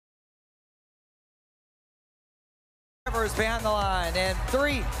Behind the line, and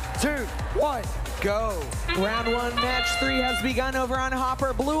 3, 2, 1, go. Round 1, match 3 has begun over on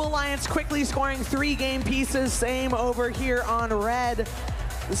Hopper. Blue Alliance quickly scoring 3 game pieces. Same over here on Red.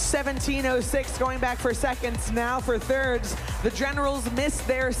 17:06 going back for seconds, now for thirds. The Generals missed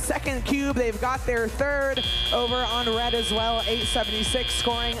their second cube. They've got their third over on Red as well. 8:76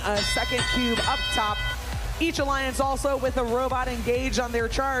 scoring a second cube up top. Each Alliance also with a robot engaged on their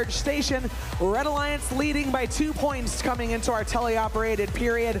charge station. Red Alliance leading by 2 points coming into our teleoperated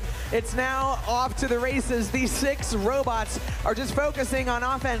period. It's now off to the races. These 6 robots are just focusing on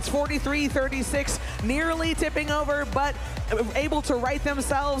offense. 43-36, nearly tipping over, but able to right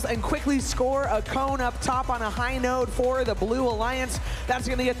themselves and quickly score a cone up top on a high note for the Blue Alliance. That's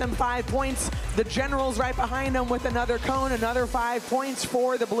gonna get them 5 points. The Generals right behind them with another cone, another 5 points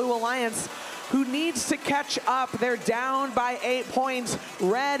for the Blue Alliance, who needs to catch up. They're down by 8 points.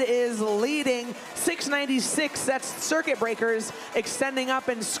 Red is leading 696. That's circuit breakers extending up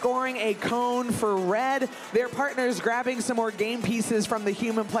and scoring a cone for Red. Their partners grabbing some more game pieces from the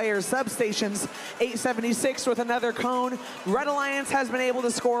human players substations. 876 with another cone. Red Alliance has been able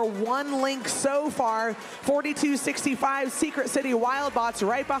to score 1 link so far. 4265 Secret City Wildbots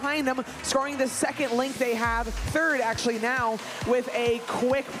right behind them, scoring the second link they have. Third actually now with a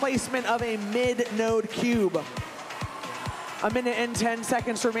quick placement of a mid-node cube. 1 minute and 10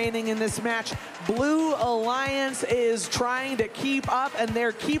 seconds remaining in this match. Blue Alliance is trying to keep up, and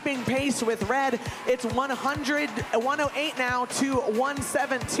they're keeping pace with Red. It's 108 now to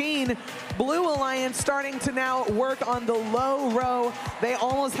 117. Blue Alliance starting to now work on the low row. They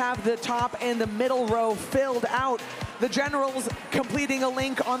almost have the top and the middle row filled out. The Generals completing a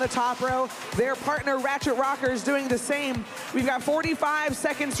link on the top row. Their partner Ratchet Rockers doing the same. We've got 45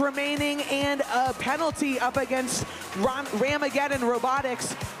 seconds remaining and a penalty up against Ramageddon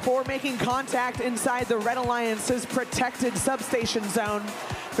Robotics for making contact inside the Red Alliance's protected substation zone.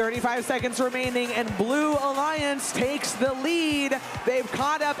 35 seconds remaining, and Blue Alliance takes the lead. They've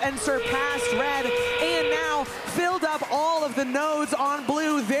caught up and surpassed Red, and now filled up all of the nodes on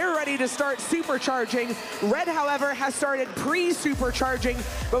Blue. They're ready to start supercharging. Red, however, has started pre-supercharging,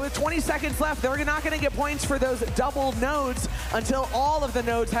 but with 20 seconds left, they're not gonna get points for those double nodes until all of the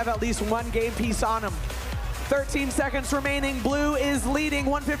nodes have at least 1 game piece on them. 13 seconds remaining. Blue is leading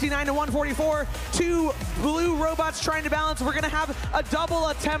 159 to 144. 2 blue robots trying to balance. We're gonna have a double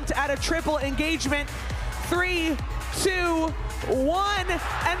attempt at a triple engagement. 3, 2, 1,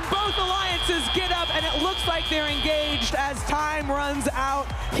 and both alliances get up, and it looks like they're engaged as time runs out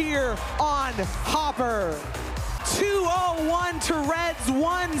here on Hopper. 201 to Red's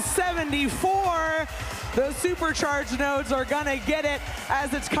 174. Those supercharged nodes are gonna get it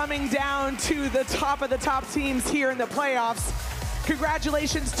as it's coming down to the top teams here in the playoffs.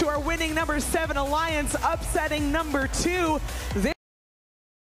 Congratulations to our winning number 7 Alliance, upsetting number 2.